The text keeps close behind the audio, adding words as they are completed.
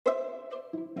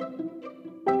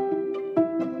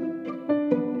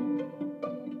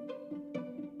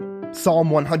Psalm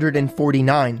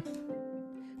 149.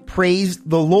 Praise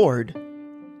the Lord.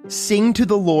 Sing to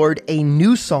the Lord a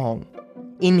new song,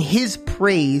 in his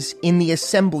praise in the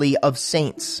assembly of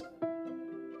saints.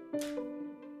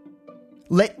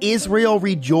 Let Israel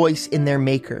rejoice in their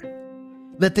Maker.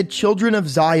 Let the children of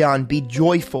Zion be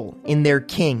joyful in their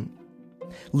King.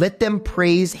 Let them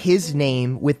praise his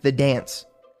name with the dance.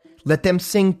 Let them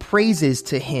sing praises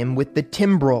to him with the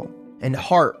timbrel and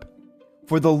harp.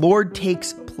 For the Lord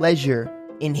takes pleasure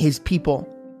in his people.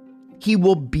 He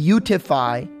will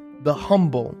beautify the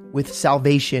humble with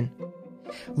salvation.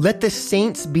 Let the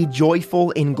saints be joyful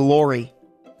in glory.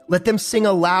 Let them sing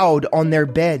aloud on their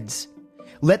beds.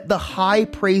 Let the high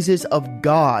praises of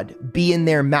God be in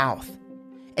their mouth,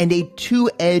 and a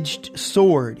two-edged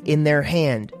sword in their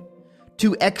hand,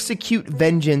 to execute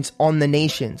vengeance on the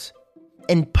nations,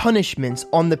 and punishments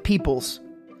on the peoples,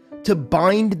 to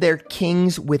bind their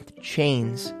kings with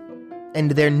chains,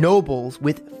 and their nobles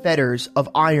with fetters of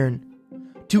iron,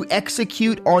 to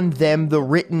execute on them the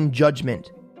written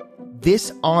judgment.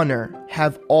 This honor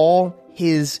have all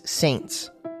his saints.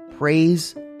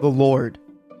 Praise the Lord.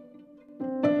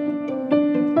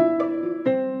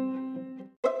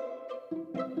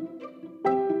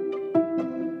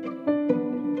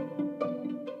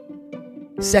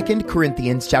 Second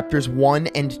Corinthians chapters 1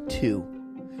 and 2.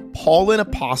 Paul, an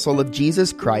apostle of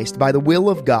Jesus Christ by the will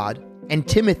of God, and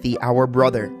Timothy, our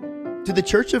brother, to the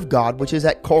church of God which is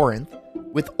at Corinth,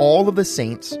 with all of the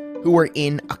saints who are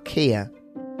in Achaia.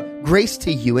 Grace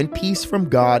to you and peace from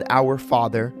God our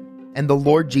Father and the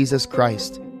Lord Jesus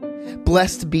Christ.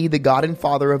 Blessed be the God and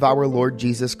Father of our Lord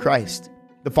Jesus Christ,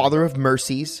 the Father of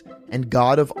mercies and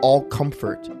God of all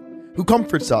comfort, who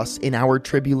comforts us in our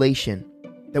tribulation,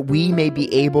 that we may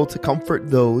be able to comfort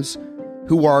those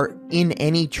who are in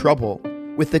any trouble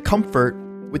with the comfort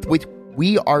with which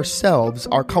we ourselves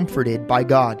are comforted by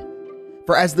God.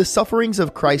 For as the sufferings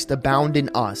of Christ abound in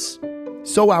us,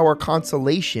 so our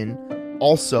consolation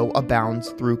also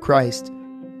abounds through Christ.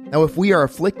 Now if we are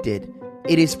afflicted,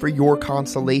 it is for your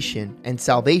consolation and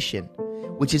salvation,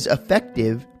 which is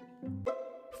effective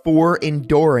for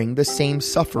enduring the same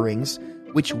sufferings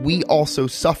which we also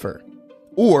suffer.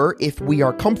 Or if we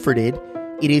are comforted,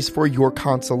 it is for your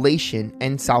consolation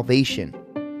and salvation.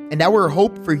 And our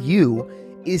hope for you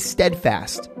is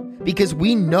steadfast, because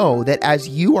we know that as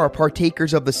you are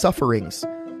partakers of the sufferings,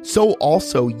 so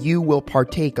also you will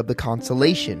partake of the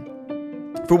consolation.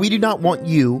 For we do not want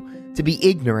you to be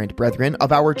ignorant, brethren,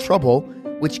 of our trouble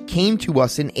which came to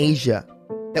us in Asia,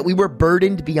 that we were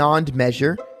burdened beyond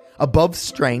measure, above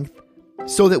strength,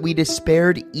 so that we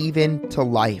despaired even to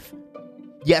life.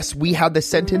 Yes, we had the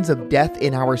sentence of death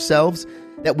in ourselves,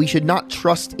 that we should not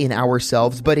trust in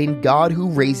ourselves, but in God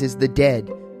who raises the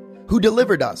dead, who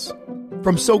delivered us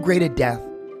from so great a death,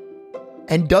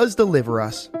 and does deliver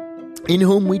us, in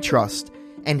whom we trust,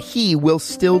 and he will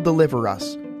still deliver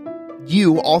us.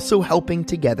 You also helping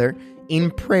together in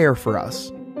prayer for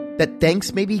us, that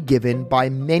thanks may be given by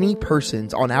many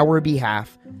persons on our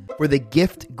behalf for the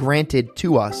gift granted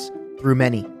to us through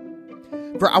many.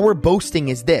 For our boasting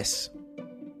is this,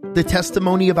 the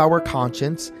testimony of our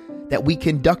conscience, that we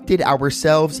conducted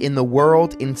ourselves in the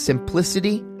world in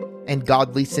simplicity and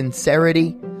godly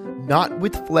sincerity, not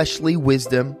with fleshly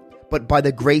wisdom, but by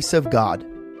the grace of God,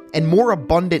 and more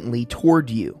abundantly toward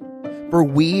you. For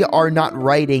we are not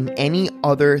writing any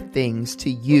other things to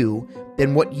you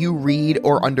than what you read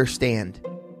or understand.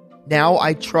 Now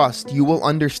I trust you will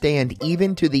understand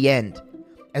even to the end,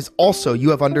 as also you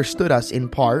have understood us in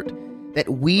part, that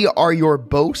we are your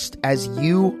boast as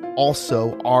you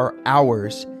also are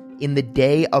ours in the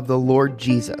day of the Lord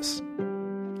Jesus.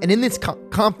 And in this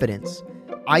confidence,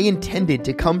 I intended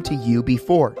to come to you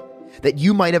before, that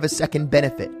you might have a second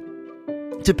benefit,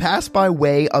 to pass by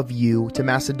way of you to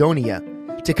Macedonia,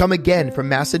 to come again from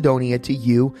Macedonia to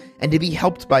you, and to be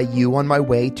helped by you on my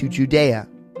way to Judea.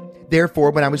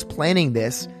 Therefore, when I was planning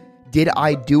this, did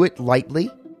I do it lightly?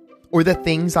 Or the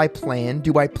things I plan,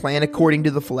 do I plan according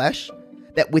to the flesh?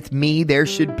 That with me there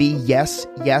should be yes,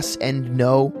 yes, and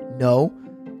no, no?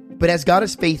 But as God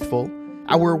is faithful,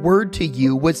 our word to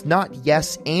you was not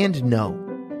yes and no.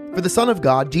 For the Son of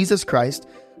God, Jesus Christ,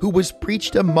 who was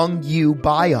preached among you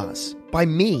by us, by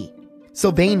me,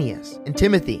 Silvanus, and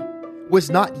Timothy, was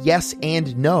not yes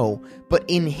and no, but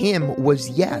in him was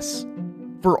yes.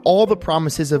 For all the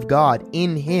promises of God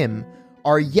in him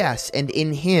are yes, and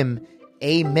in him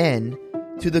amen,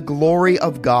 to the glory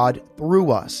of God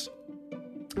through us.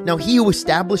 Now he who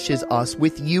establishes us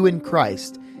with you in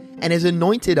Christ and has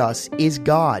anointed us is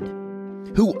God,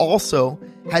 who also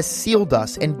has sealed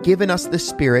us and given us the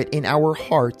Spirit in our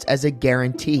hearts as a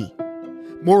guarantee.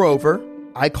 Moreover,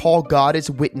 I call God as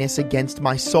witness against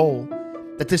my soul,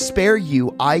 that to spare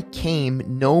you I came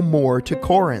no more to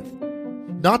Corinth.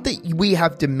 Not that we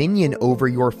have dominion over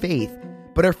your faith,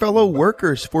 but are fellow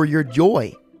workers for your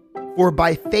joy. For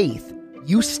by faith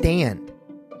you stand.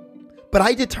 But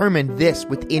I determined this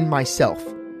within myself,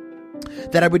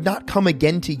 that I would not come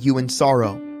again to you in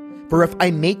sorrow. For if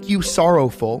I make you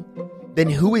sorrowful, then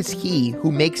who is he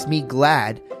who makes me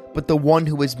glad but the one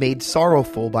who is made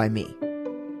sorrowful by me?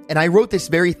 And I wrote this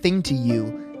very thing to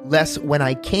you, lest when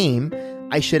I came,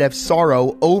 I should have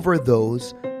sorrow over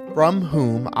those from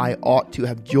whom I ought to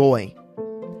have joy,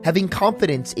 having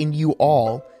confidence in you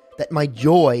all, that my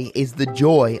joy is the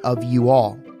joy of you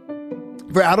all.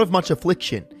 For out of much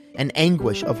affliction and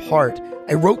anguish of heart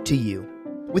I wrote to you,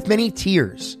 with many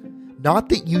tears, not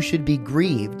that you should be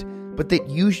grieved, but that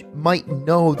you might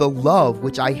know the love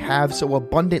which I have so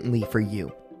abundantly for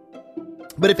you.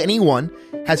 But if anyone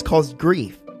has caused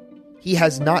grief, he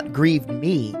has not grieved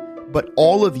me, but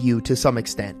all of you to some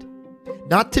extent.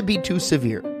 Not to be too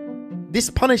severe, this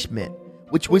punishment,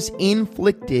 which was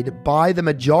inflicted by the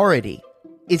majority,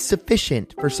 is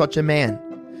sufficient for such a man,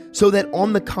 so that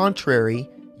on the contrary,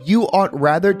 you ought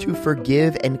rather to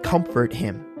forgive and comfort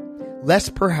him,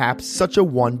 lest perhaps such a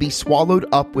one be swallowed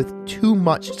up with too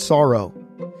much sorrow.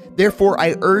 Therefore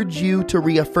I urge you to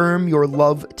reaffirm your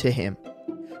love to him.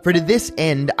 For to this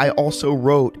end I also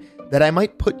wrote, that I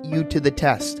might put you to the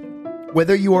test,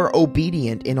 whether you are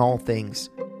obedient in all things.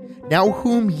 Now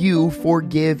whom you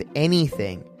forgive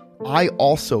anything, I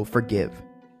also forgive.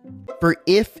 For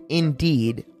if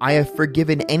indeed I have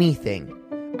forgiven anything,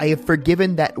 I have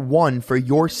forgiven that one for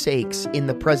your sakes in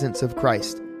the presence of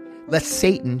Christ, lest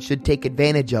Satan should take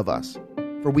advantage of us,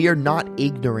 for we are not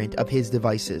ignorant of his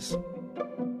devices.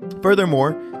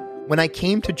 Furthermore, when I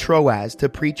came to Troas to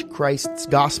preach Christ's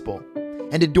gospel,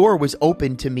 and a door was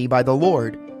opened to me by the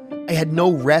Lord, I had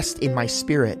no rest in my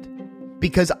spirit,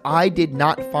 because I did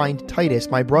not find Titus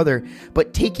my brother,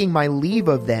 but taking my leave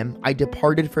of them, I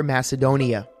departed for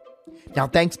Macedonia. Now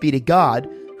thanks be to God,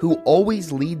 who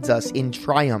always leads us in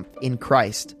triumph in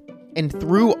Christ, and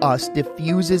through us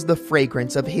diffuses the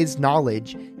fragrance of his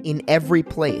knowledge in every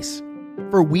place.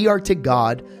 For we are to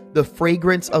God the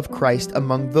fragrance of Christ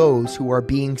among those who are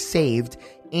being saved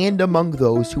and among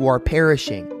those who are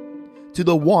perishing. To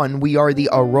the one we are the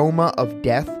aroma of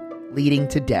death leading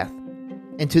to death,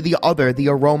 and to the other the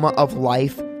aroma of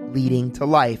life leading to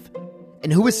life.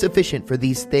 And who is sufficient for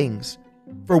these things?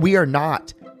 For we are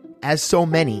not, as so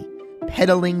many,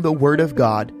 peddling the word of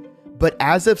God, but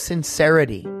as of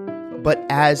sincerity, but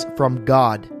as from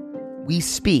God, we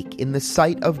speak in the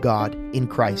sight of God in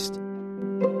Christ.